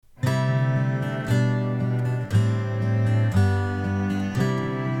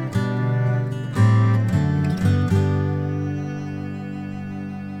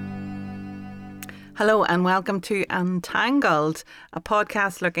Hello and welcome to Untangled, a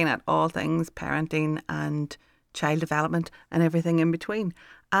podcast looking at all things parenting and child development and everything in between.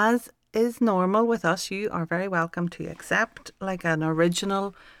 As is normal with us, you are very welcome to accept like an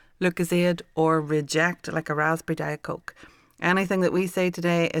original Lucozade or reject like a raspberry Diet Coke. Anything that we say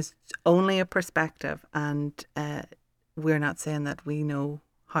today is only a perspective, and we're not saying that we know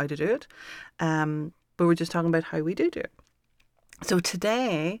how to do it, but we're just talking about how we do it. So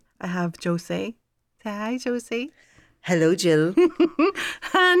today I have Josie. Say hi, Josie. Hello, Jill.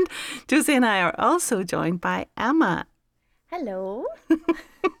 And Josie and I are also joined by Emma. Hello.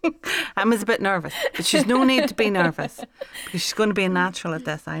 Emma's a bit nervous, but she's no need to be nervous because she's going to be a natural at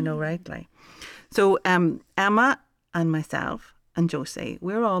this, I know rightly. So Emma and myself and Josie,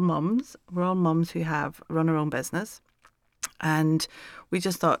 we're all mums. We're all mums who have run our own business. And we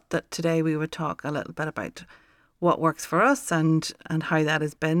just thought that today we would talk a little bit about what works for us and how that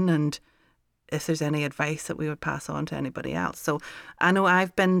has been, and if there's any advice that we would pass on to anybody else. So I know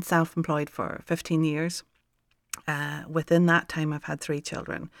I've been self-employed for 15 years. Within that time, I've had 3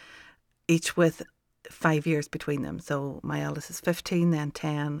 children, each with 5 years between them. So my eldest is 15, then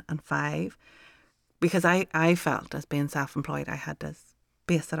 10 and 5. Because I felt as being self-employed, I had to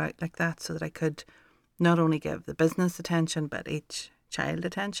space it out like that so that I could not only give the business attention, but each child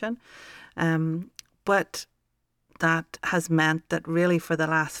attention. But that has meant that really for the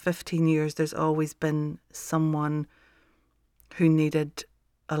last 15 years, there's always been someone who needed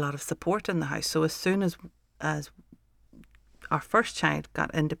a lot of support in the house. So as soon as our first child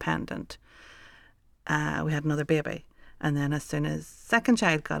got independent, we had another baby. And then as soon as second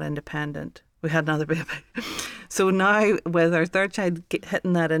child got independent, we had another baby. So now with our third child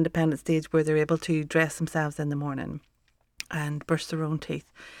hitting that independent stage where they're able to dress themselves in the morning and brush their own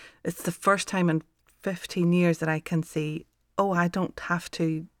teeth, it's the first time in 15 years that I can see, I don't have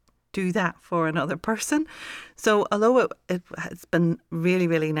to do that for another person. So although it has been really,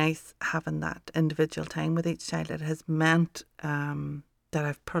 really nice having that individual time with each child, it has meant that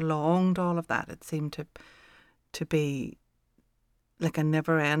I've prolonged all of that. It seemed to be like a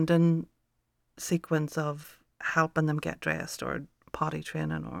never-ending sequence of helping them get dressed or potty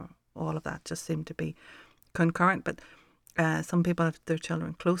training, or all of that just seemed to be concurrent. But some people have their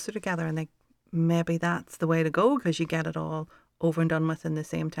children closer together, and maybe that's the way to go because you get it all over and done with in the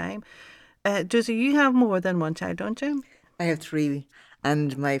same time. Josie, you have more than one child, don't you? I have 3,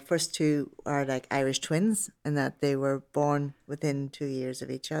 and my first 2 are like Irish twins in that they were born within 2 years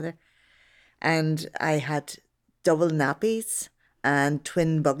of each other. And I had double nappies and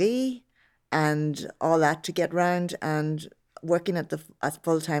twin buggy and all that to get round, and working at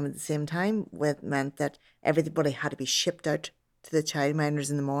full time at the same time meant that everybody had to be shipped out to the childminders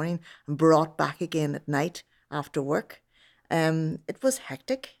in the morning and brought back again at night after work. It was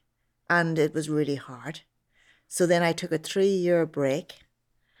hectic and it was really hard. So then I took a 3-year break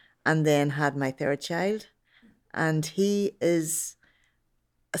and then had my third child. And he is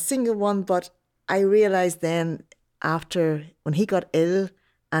a single one, but I realised then after when he got ill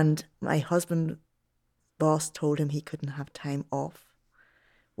and my husband boss told him he couldn't have time off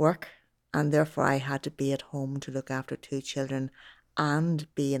work, and therefore I had to be at home to look after 2 children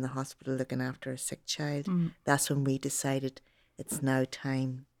and be in the hospital looking after a sick child. That's when we decided it's now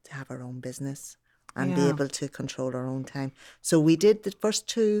time to have our own business and be able to control our own time. So we did the first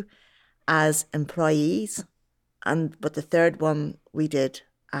 2 as employees, but the third one we did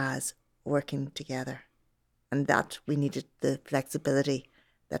as working together. And that we needed the flexibility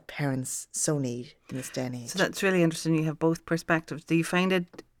that parents so need in this day and age. So that's really interesting. You have both perspectives. Do you find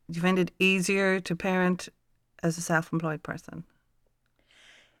it easier to parent as a self-employed person?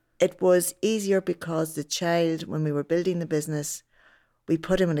 It was easier because the child, when we were building the business, we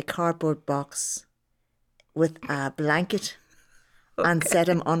put him in a cardboard box with a blanket and set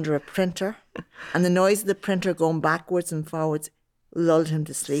him under a printer. And the noise of the printer going backwards and forwards lulled him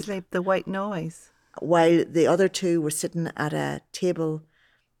to sleep. The white noise. While the other 2 were sitting at a table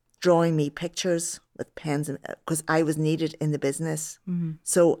drawing me pictures with pens, because I was needed in the business.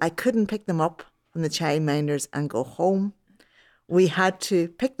 So I couldn't pick them up from the childminders and go home. We had to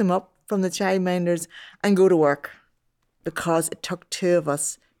pick them up from the childminders and go to work because it took 2 of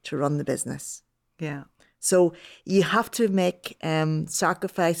us to run the business. Yeah. So you have to make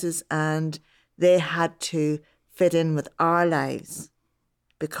sacrifices, and they had to fit in with our lives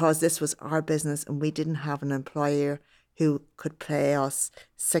because this was our business and we didn't have an employer who could pay us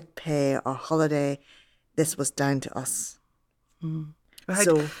sick pay or holiday. This was down to us. How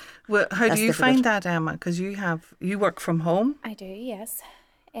do you find that, Emma? Because you work from home. I do, yes.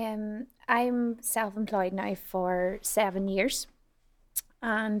 I'm self-employed now for 7 years,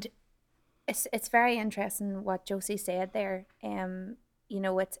 and it's very interesting what Josie said there. You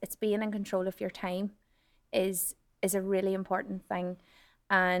know, it's being in control of your time is a really important thing.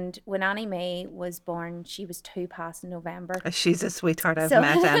 And when Annie Mae was born, she was 2 past November. She's a sweetheart. I've So-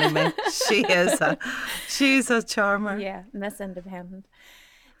 met anyway. She's a charmer. Yeah, Miss Independent.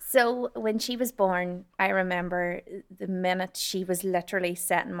 So when she was born, I remember the minute she was literally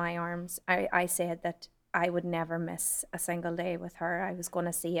set in my arms, I said that I would never miss a single day with her. I was going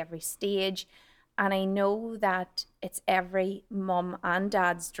to see every stage. And I know that it's every mum and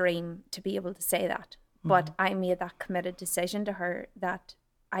dad's dream to be able to say that. But I made that committed decision to her that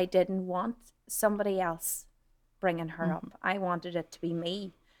I didn't want somebody else bringing her up. I wanted it to be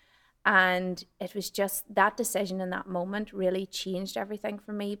me. And it was just that decision in that moment really changed everything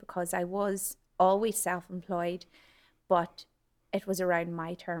for me, because I was always self-employed, but it was around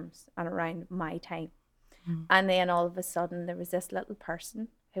my terms and around my time. And then all of a sudden there was this little person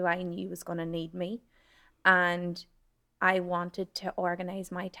who I knew was going to need me. And I wanted to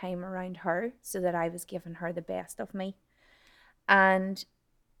organize my time around her so that I was giving her the best of me. And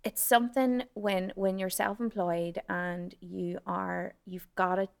it's something when you're self-employed and you've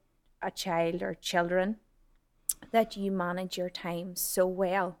got a child or children, that you manage your time so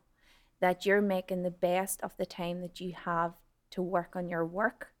well that you're making the best of the time that you have to work on your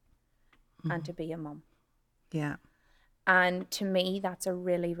work and to be a mum. Yeah. And to me, that's a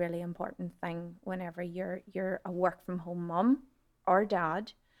really, really important thing whenever you're a work from home mum or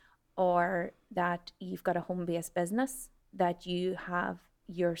dad, or that you've got a home-based business, that you have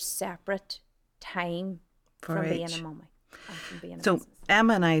your separate time For from being each. a mummy and from being a So business.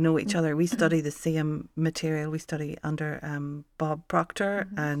 Emma and I know each other. We study the same material. We study under Bob Proctor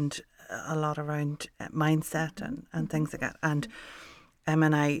and a lot around mindset and things like that. And Emma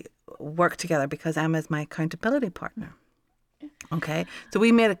and I work together because Emma is my accountability partner. Okay, so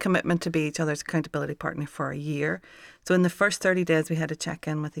we made a commitment to be each other's accountability partner for a year. So in the first 30 days, we had to check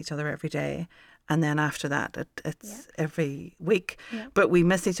in with each other every day. And then after that, it's every week. Yeah. But we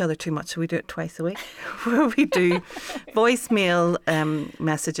miss each other too much, so we do it twice a week, where we do voicemail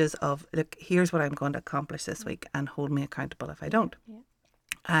messages of, look, here's what I'm going to accomplish this week, and hold me accountable if I don't. Yeah.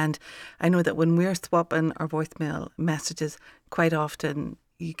 And I know that when we're swapping our voicemail messages, quite often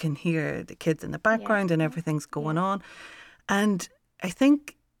you can hear the kids in the background and everything's going on. And I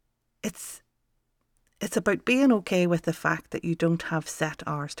think it's about being okay with the fact that you don't have set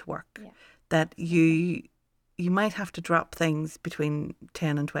hours to work. Yeah. That you might have to drop things between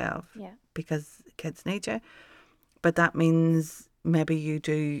 10 and 12 because kids need you. But that means maybe you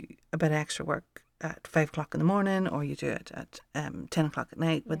do a bit of extra work at 5 o'clock in the morning, or you do it at 10 o'clock at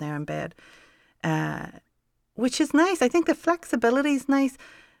night when they're in bed, which is nice. I think the flexibility is nice,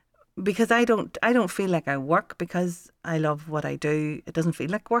 because I don't feel like I work because I love what I do. It doesn't feel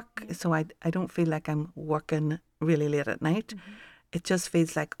like work, so I don't feel like I'm working really late at night. It just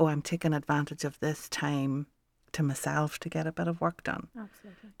feels like, oh, I'm taking advantage of this time to myself to get a bit of work done.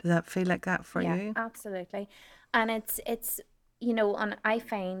 Absolutely. Does that feel like that for Yeah, you? absolutely. And it's you know, I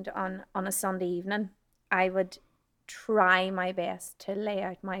find on a Sunday evening, I would try my best to lay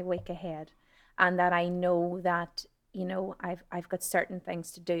out my week ahead, and that I know that, you know, I've got certain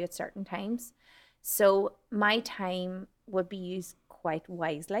things to do at certain times. So my time would be used quite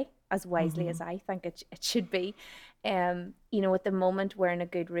wisely, as I think it should be. You know, at the moment we're in a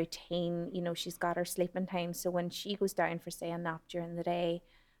good routine. You know, she's got her sleeping time, so when she goes down for, say, a nap during the day,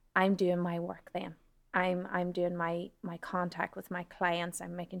 I'm doing my work then. I'm doing my contact with my clients.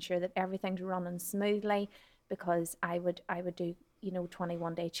 I'm making sure that everything's running smoothly, because I would do, you know,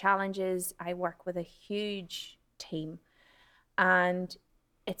 21-day challenges. I work with a huge team, and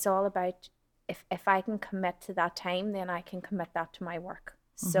it's all about, if I can commit to that time, then I can commit that to my work.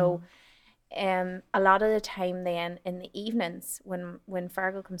 So a lot of the time then in the evenings when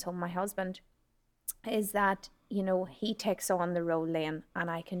Fergal comes home, my husband, is that, you know, he takes on the role then,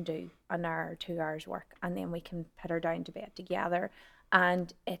 and I can do an hour or 2 hours work, and then we can put her down to bed together.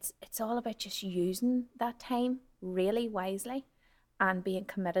 And it's all about just using that time really wisely and being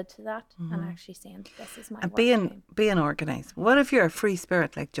committed to that, and actually saying, this is my And work time. being organised. What if you're a free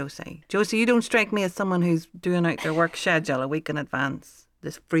spirit like Josie? Josie, you don't strike me as someone who's doing out their work schedule a week in advance.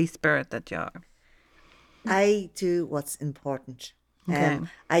 This free spirit that you are. I do what's important. Okay.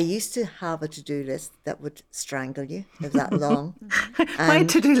 I used to have a to-do list that would strangle you. It was that long. My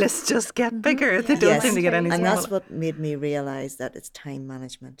to-do lists just get bigger. They don't Yes, seem to get any and smaller. that's what made me realise that it's time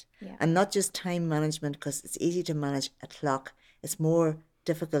management. Yeah. And not just time management, because it's easy to manage a clock. It's more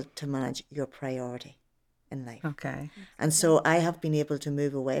difficult to manage your priority in life. Okay. And so I have been able to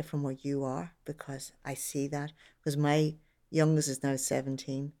move away from where you are, because I see that. Because my youngest is now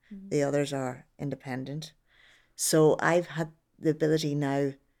 17. The others are independent. So I've had the ability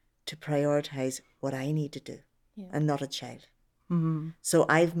now to prioritize what I need to do and not a child. So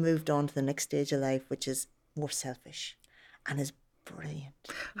I've moved on to the next stage of life, which is more selfish and is brilliant.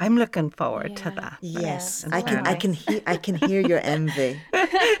 I'm looking forward to that. Yes, Yeah. I can hear your envy.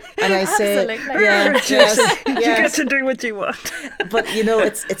 And I say, Absolutely. yeah, yes, You get yes. to do what you want. But you know,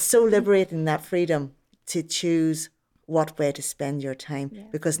 it's so liberating, that freedom to choose what way to spend your time,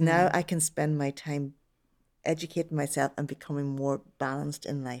 because now I can spend my time educating myself and becoming more balanced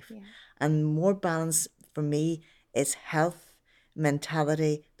in life. And more balance for me is health,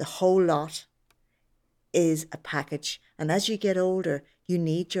 mentality, the whole lot is a package. And as you get older, you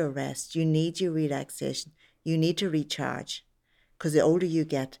need your rest, you need your relaxation, you need to recharge, because the older you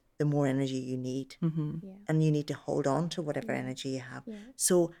get, the more energy you need. And you need to hold on to whatever energy you have.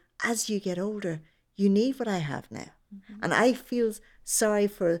 So as you get older, you need what I have now. And I feel sorry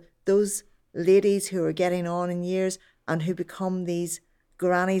for those ladies who are getting on in years and who become these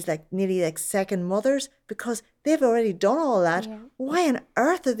grannies, like nearly like second mothers, because they've already done all that. Why on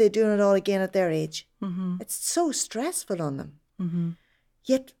earth are they doing it all again at their age? It's so stressful on them.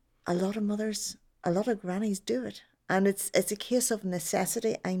 Yet a lot of mothers, a lot of grannies do it. And it's a case of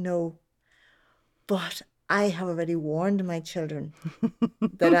necessity, I know. But I have already warned my children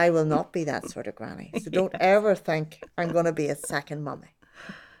that I will not be that sort of granny. So don't ever think I'm going to be a second mummy.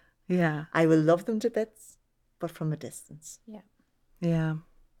 Yeah. I will love them to bits, but from a distance. Yeah.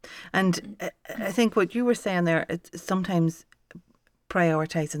 And I think what you were saying there, it's sometimes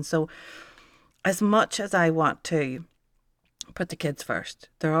prioritizing. So as much as I want to put the kids first,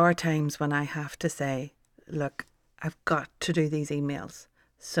 there are times when I have to say, look, I've got to do these emails.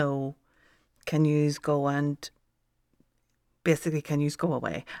 So can you go and basically, can you go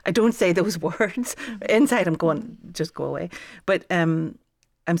away? I don't say those words. Inside I'm going, just go away. But I'm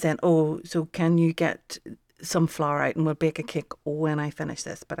saying, oh, so can you get some flour out and we'll bake a cake when I finish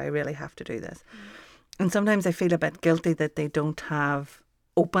this, but I really have to do this. And sometimes I feel a bit guilty that they don't have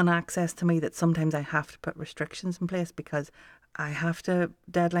open access to me, that sometimes I have to put restrictions in place because I have to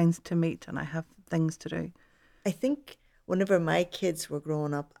deadlines to meet and I have things to do. I think whenever my kids were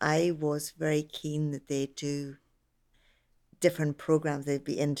growing up, I was very keen that they do different programs. They'd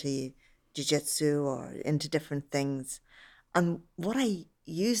be into jiu-jitsu or into different things. And what I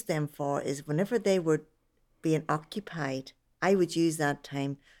used them for is whenever they were being occupied, I would use that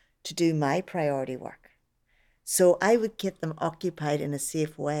time to do my priority work. So I would get them occupied in a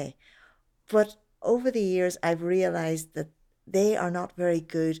safe way. But over the years, I've realized that they are not very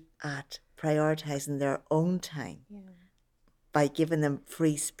good at prioritizing their own time by giving them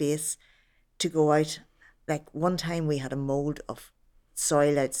free space to go out. Like one time we had a mold of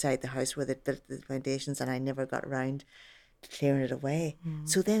soil outside the house where they built the foundations, and I never got around to clearing it away.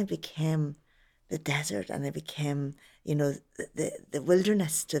 So then it became the desert, and it became, you know, the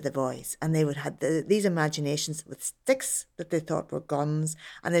wilderness to the boys. And they would have these imaginations with sticks that they thought were guns,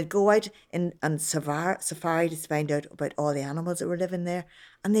 and they'd go out on safari to find out about all the animals that were living there.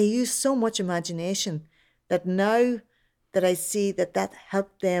 And they used so much imagination that now that I see that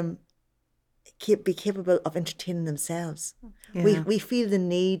helped them be capable of entertaining themselves. Yeah. We feel the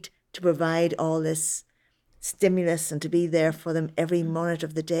need to provide all this stimulus and to be there for them every minute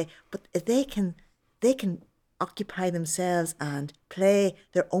of the day. But if they can occupy themselves and play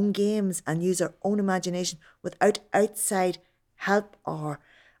their own games and use their own imagination without outside help or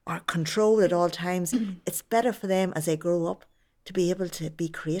control at all times, it's better for them as they grow up to be able to be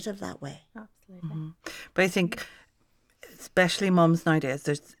creative that way. Absolutely. But I think, especially mums nowadays,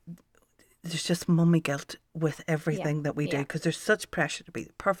 there's just mummy guilt with everything that we do, because there's such pressure to be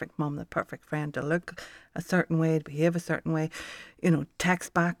the perfect mum, the perfect friend, to look a certain way, to behave a certain way, you know,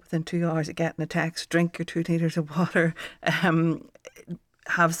 text back within 2 hours of getting a text, drink your 2 litres of water,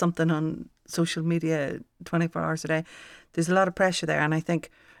 have something on social media 24 hours a day. There's a lot of pressure there, and I think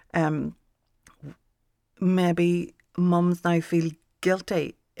maybe mums now feel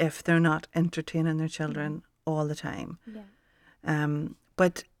guilty if they're not entertaining their children all the time.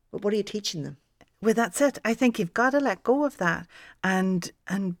 But what are you teaching them? Well, that's it. I think you've got to let go of that and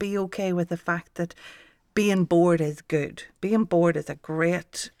be okay with the fact that being bored is good. Being bored is a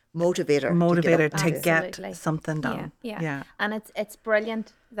great motivator to get Absolutely. something done. Yeah. And it's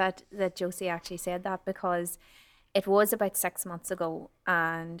brilliant that Josie actually said that, because it was about 6 months ago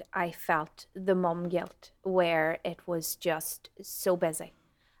and I felt the mum guilt where it was just so busy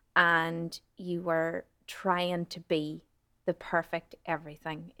and you were trying to be the perfect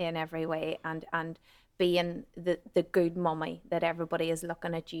everything in every way and being the good mummy that everybody is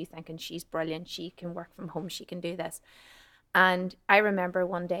looking at you thinking she's brilliant, she can work from home, she can do this. And I remember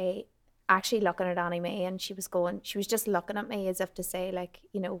one day actually looking at Annie Mae, and she was just looking at me as if to say, like,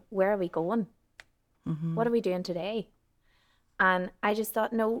 you know, where are we going? What are we doing today? And I just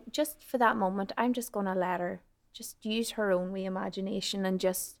thought, no, just for that moment, I'm just going to let her just use her own wee imagination and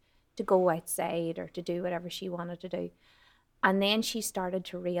just to go outside or to do whatever she wanted to do. And then she started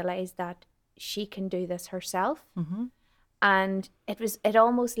to realize that she can do this herself. And it was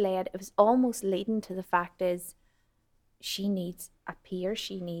almost leading to the fact is she needs a peer,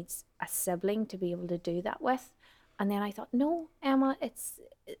 she needs a sibling to be able to do that with. And then I thought, no, Emma,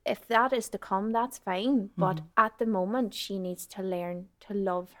 if that is to come, that's fine. But at the moment, she needs to learn to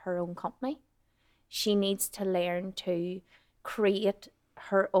love her own company. She needs to learn to create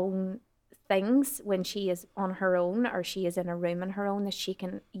her own things when she is on her own or she is in a room on her own, that she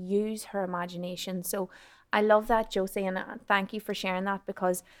can use her imagination. So I love that, Josie, and thank you for sharing that,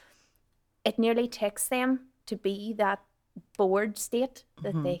 because it nearly takes them to be that bored state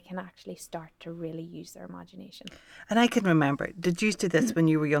that they can actually start to really use their imagination. And I can remember, did you do this when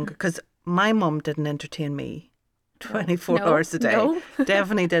you were younger? Because my mum didn't entertain me 24 No, hours a day. no.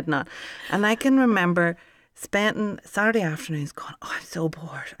 Definitely did not. And I can remember spending Saturday afternoons going, oh, I'm so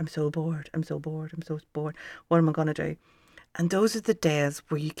bored. I'm so bored. I'm so bored. I'm so bored. What am I going to do? And those are the days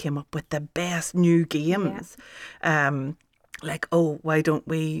where you came up with the best new games. Like, oh, why don't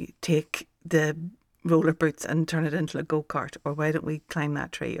we take the roller boots and turn it into a go-kart, or why don't we climb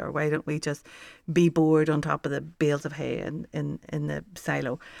that tree, or why don't we just be bored on top of the bales of hay in the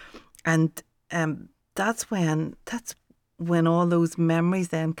silo. And that's when all those memories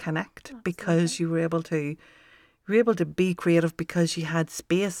then connect. Absolutely. Because you were able to be creative, because you had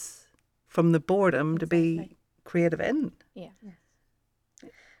space from the boredom to be creative in. Yeah.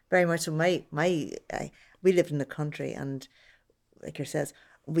 Very much so. We lived in the country, and like your says,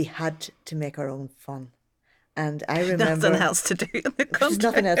 we had to make our own fun. And I remember nothing else to do in the country. There's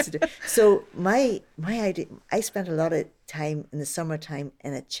nothing else to do. So my idea, I spent a lot of time in the summertime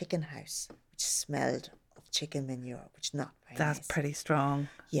in a chicken house, which smelled of chicken manure, which is not very That's nice. pretty strong.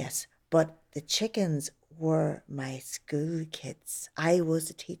 Yes, but the chickens were my school kids. I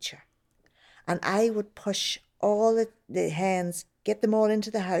was a teacher, and I would push all the hens, get them all into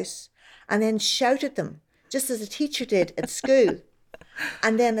the house, and then shout at them, just as a teacher did at school.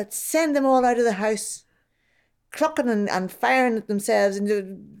 And then I'd send them all out of the house, clucking and firing at themselves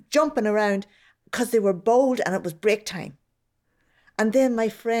and jumping around because they were bold and it was break time. And then my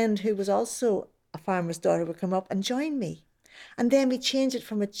friend, who was also a farmer's daughter, would come up and join me. And then we changed it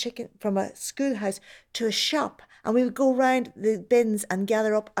from a schoolhouse to a shop, and we would go round the bins and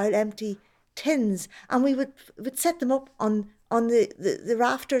gather up our empty tins, and we would set them up on the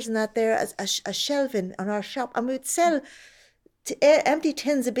rafters and that there as a shelving on our shop, and we would sell empty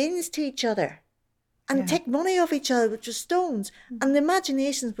tins of beans to each other and take money off each other with just stones. And the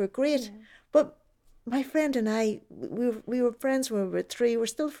imaginations were great. But my friend and I, we were friends when we were 3. We're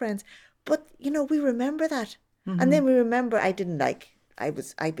still friends. But, you know, we remember that. And then we remember I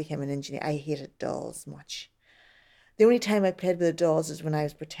became an engineer. I hated dolls much. The only time I played with the dolls is when I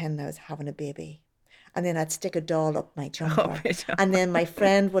was pretending I was having a baby. And then I'd stick a doll up my jumper. And then my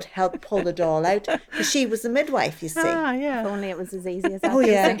friend would help pull the doll out, because she was the midwife, you see. Ah, yeah. If only it was as easy as that. Oh,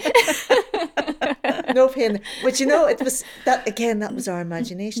 yeah. No pain. But you know, it was that, again, that was our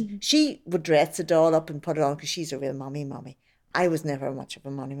imagination. She would dress the doll up and put it on because she's a real mommy. I was never much of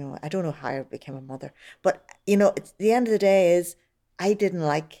a mommy. I don't know how I became a mother. But, you know, it's, the end of the day is I didn't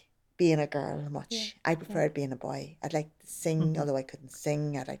like being a girl much. Yeah. I preferred being a boy. I'd like to sing, although I couldn't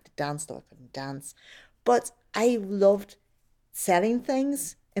sing. I'd like to dance, though I couldn't dance. But I loved selling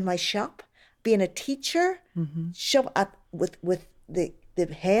things in my shop, being a teacher, shop with the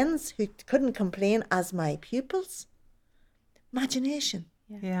hens who couldn't complain as my pupils. Imagination.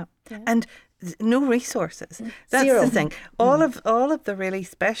 Yeah. And no resources. That's Zero. the thing. All of the really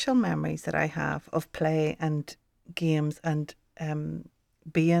special memories that I have of play and games and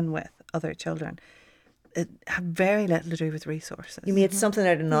being with other children, it have very little to do with resources. You made something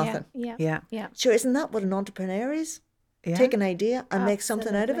out of nothing. Yeah. Sure, isn't that what an entrepreneur is? Yeah. Take an idea and make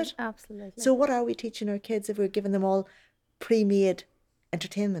something out of it. Absolutely. So what are we teaching our kids if we're giving them all pre-made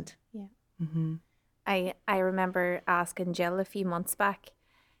entertainment? Yeah. Mm-hmm. I remember asking Jill a few months back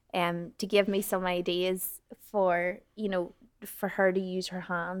to give me some ideas for, you know, for her to use her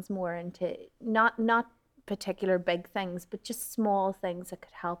hands more into not particular big things, but just small things that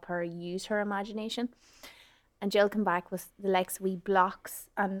could help her use her imagination. And Jill came back with the likes of wee blocks,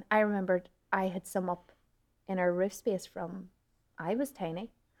 and I remembered I had some up in our roof space from I was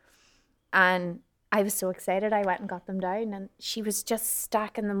tiny, and I was so excited I went and got them down, and she was just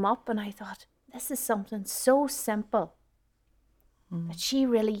stacking them up, and I thought, this is something so simple that she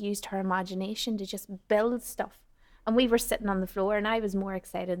really used her imagination to just build stuff. And we were sitting on the floor and I was more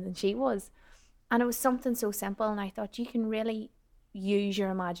excited than she was. And it was something so simple, and I thought you can really use your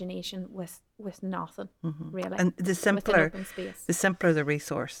imagination with nothing, really. And the with an simpler, open space. the simpler the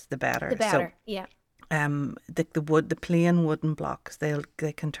resource, the better. The better, yeah. The plain wooden blocks,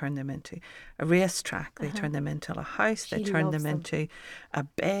 they can turn them into a racetrack. They turn them into a house. They She turn loves them them. into a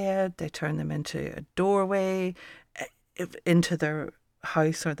bed. They turn them into a doorway, into their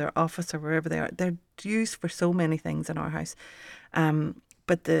house or their office or wherever they are. They're used for so many things in our house.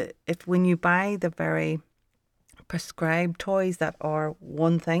 But when you buy the very prescribed toys that are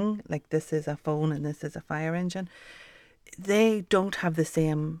one thing, like this is a phone and this is a fire engine, they don't have the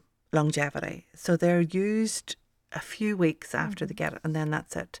same longevity. So they're used a few weeks after they get it, and then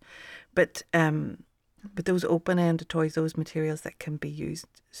that's it. But those open-ended toys, those materials that can be used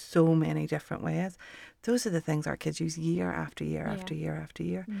so many different ways, those are the things our kids use year after year after year after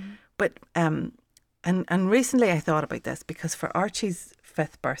year. But and recently I thought about this because for Archie's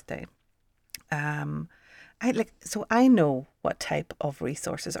 5th birthday, I know what type of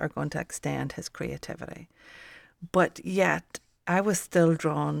resources are going to extend his creativity, but yet I was still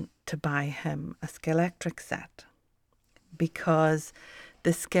drawn to buy him a Scalextric set because the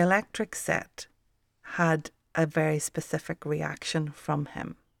Scalextric set had a very specific reaction from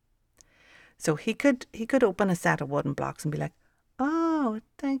him. So he could open a set of wooden blocks and be like, "Oh,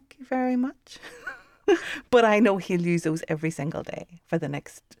 thank you very much." But I know he'll use those every single day for the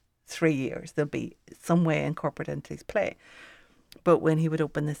next 3 years. They'll be some way incorporated into his play. But when he would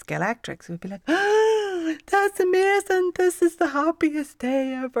open the Scalextrics, he would be like, "Oh, that's amazing. This is the happiest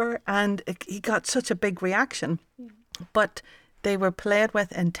day ever." And he got such a big reaction. But they were played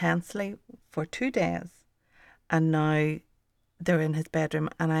with intensely for 2 days. And now they're in his bedroom.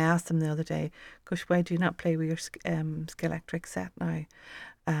 And I asked him the other day, "Gosh, why do you not play with your Scalextric set now?"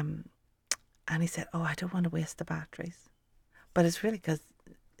 And he said, "Oh, I don't want to waste the batteries." But it's really because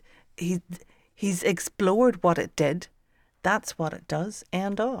he's explored what it did. That's what it does.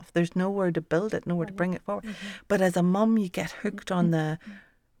 End off. There's nowhere to build it, nowhere to bring it forward. But as a mum, you get hooked on the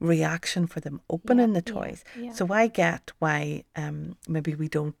reaction for them opening the toys. So I get why maybe we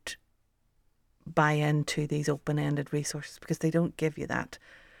don't buy into these open-ended resources, because they don't give you that,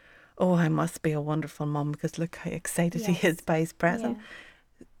 "Oh, I must be a wonderful mum because look how excited he is by his present."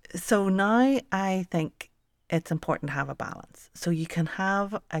 So now I think it's important to have a balance. So you can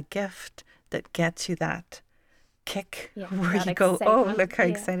have a gift that gets you that kick where that you go, "Oh, excitement. look how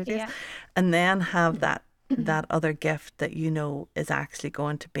excited he is." And then have that other gift that you know is actually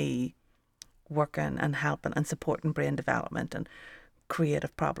going to be working and helping and supporting brain development and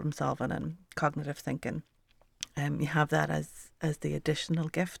creative problem solving and cognitive thinking. You have that as the additional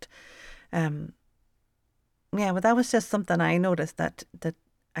gift. But that was just something I noticed that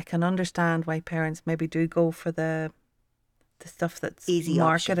I can understand why parents maybe do go for the stuff that's Easy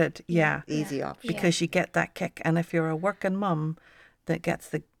marketed. option. Easy option. Because you get that kick. And if you're a working mum that gets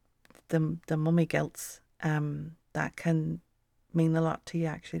the mummy guilts, that can mean a lot to you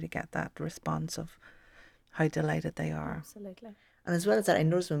actually, to get that response of how delighted they are. Absolutely. And as well as that, I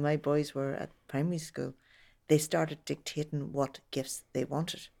noticed when my boys were at primary school, they started dictating what gifts they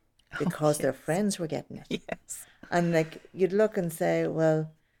wanted because their friends were getting it. Yes. And like you'd look and say,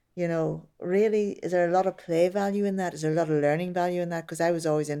 well, you know, really, is there a lot of play value in that? Is there a lot of learning value in that? Because I was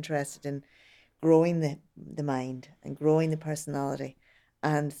always interested in growing the mind and growing the personality,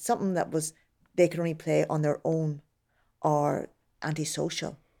 and something that was they could only play on their own or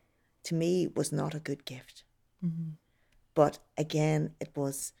antisocial, to me was not a good gift. But again, it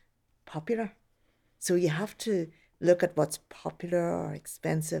was popular. So you have to look at what's popular or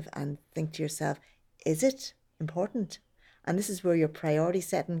expensive and think to yourself, is it important? And this is where your priority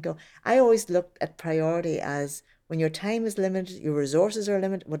setting go. I always looked at priority as when your time is limited, your resources are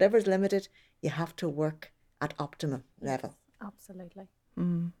limited, whatever is limited, you have to work at optimum level. Absolutely.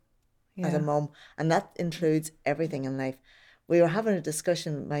 As a mum. And that includes everything in life. We were having a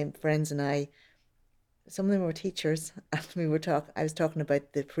discussion, my friends and I, some of them were teachers, and I was talking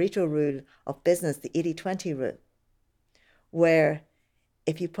about the Pareto rule of business, the 80-20 rule, where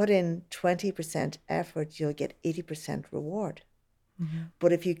if you put in 20% effort, you'll get 80% reward.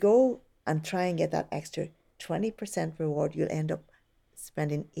 But if you go and try and get that extra 20% reward, you'll end up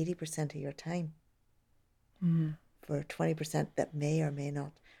spending 80% of your time for 20% that may or may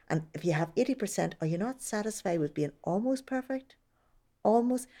not. And if you have 80%, are you not satisfied with being almost perfect?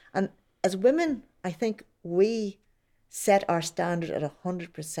 Almost. And as women, I think we set our standard at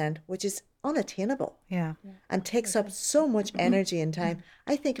 100%, which is unattainable. And takes up so much energy and time.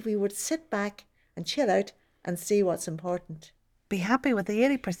 I think if we would sit back and chill out and see what's important, be happy with the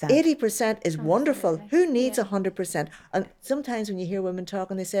 80%. 80% is wonderful. Who needs 100%? And sometimes when you hear women talk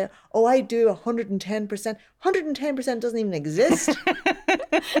and they say, oh, I do 110%. 110% doesn't even exist.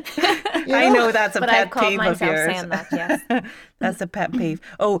 I know that's a But pet I've caught peeve of myself yours. saying that, yes. That's a pet peeve.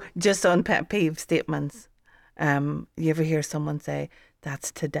 Oh, just on pet peeve statements. You ever hear someone say,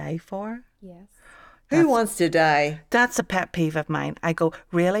 that's to die for? Yes. Who wants to die? That's a pet peeve of mine. I go,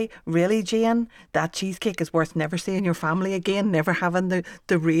 really? Really, Jane? That cheesecake is worth never seeing your family again, never having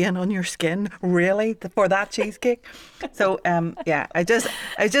the rain on your skin? Really? For that cheesecake? So, yeah, I just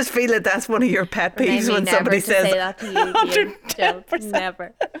feel that that's one of your pet peeves when somebody says say that to you, Jill.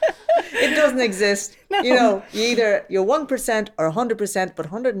 Never. It doesn't exist. You know, you're 1% or 100%, but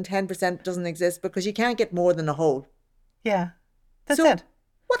 110% doesn't exist because you can't get more than a whole. Yeah, that's So, it.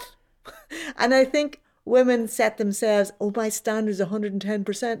 What? And I think women set themselves, oh, my standard's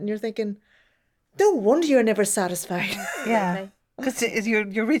 110%. And you're thinking, no wonder you're never satisfied. Yeah. Because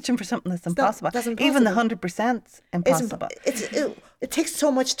you're reaching for something that's impossible. that's Even the impossible. 100%'s impossible. It takes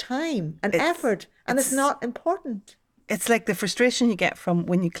so much time and effort, and it's not important. It's like the frustration you get from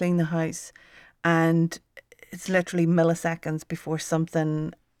when you clean the house, and it's literally milliseconds before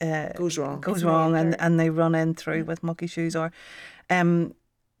something Goes wrong. and they run in through with mucky shoes,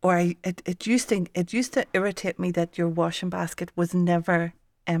 it used to irritate me that your washing basket was never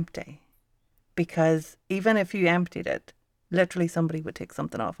empty, because even if you emptied it, literally somebody would take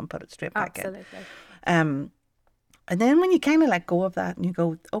something off and put it straight back Absolutely. in. And then when you kind of let go of that and you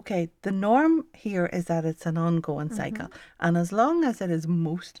go, okay, the norm here is that it's an ongoing cycle. And as long as it is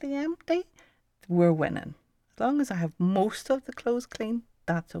mostly empty, we're winning. As long as I have most of the clothes clean,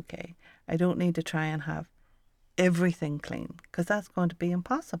 that's okay. I don't need to try and have everything clean, because that's going to be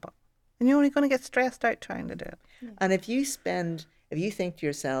impossible. And you're only going to get stressed out trying to do it. And if you think to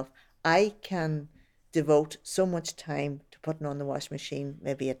yourself, I can devote so much time to putting on the washing machine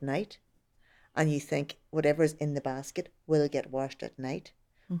maybe at night, and you think whatever's in the basket will get washed at night,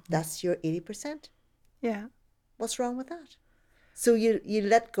 that's your 80%. Yeah. What's wrong with that? So you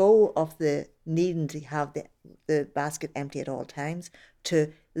let go of the needing to have the basket empty at all times,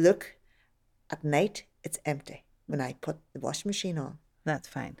 to look at night, it's empty when I put the washing machine on. That's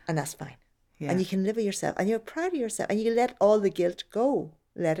fine. And that's fine. Yeah. And you can live with yourself, and you're proud of yourself, and you let all the guilt go.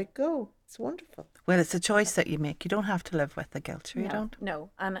 Let it go. It's wonderful. Well, it's a choice that you make. You don't have to live with the guilt, sure you don't. No.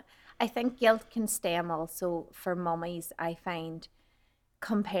 And I think guilt can stem also for mummies, I find,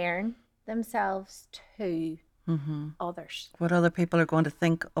 comparing themselves to others. What other people are going to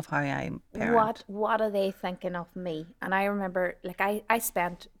think of how I parent. What are they thinking of me? And I remember, like, I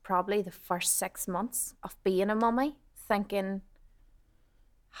spent probably the first 6 months of being a mummy thinking,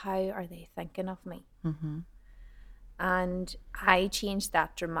 how are they thinking of me? And I changed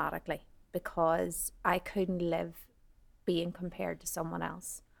that dramatically, because I couldn't live being compared to someone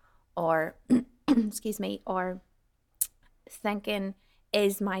else, or excuse me, or thinking,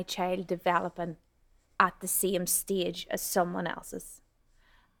 is my child developing at the same stage as someone else's?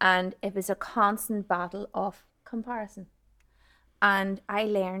 And it was a constant battle of comparison. And I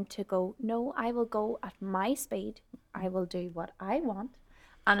learned to go, no, I will go at my speed. I will do what I want.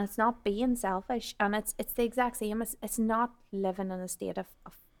 And it's not being selfish. And it's the exact same. It's not living in a state of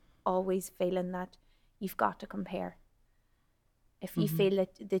always feeling that you've got to compare. If you feel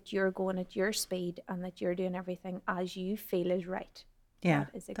that you're going at your speed and that you're doing everything as you feel is right. Yeah,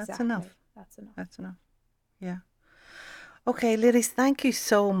 that is that's enough. That's enough. That's enough. Yeah. Okay, ladies, thank you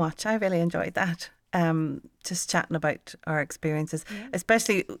so much. I really enjoyed that. Just chatting about our experiences.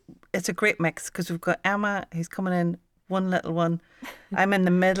 Especially, it's a great mix, because we've got Emma, who's coming in, one little one. I'm in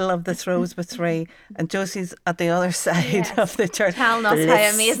the middle of the throes with 3, and Josie's at the other side of the church. Telling us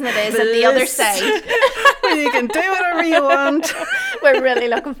how amazing it is at the other side. Well, you can do whatever you want. We're really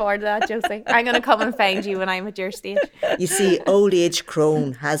looking forward to that, Josie. I'm going to come and find you when I'm at your stage. You see, old age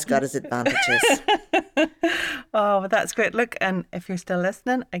crone has got its advantages. Oh, but that's great. Look, and if you're still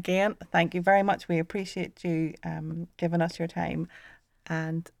listening, again, thank you very much. We appreciate you giving us your time,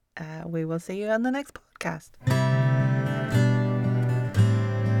 and we will see you on the next podcast.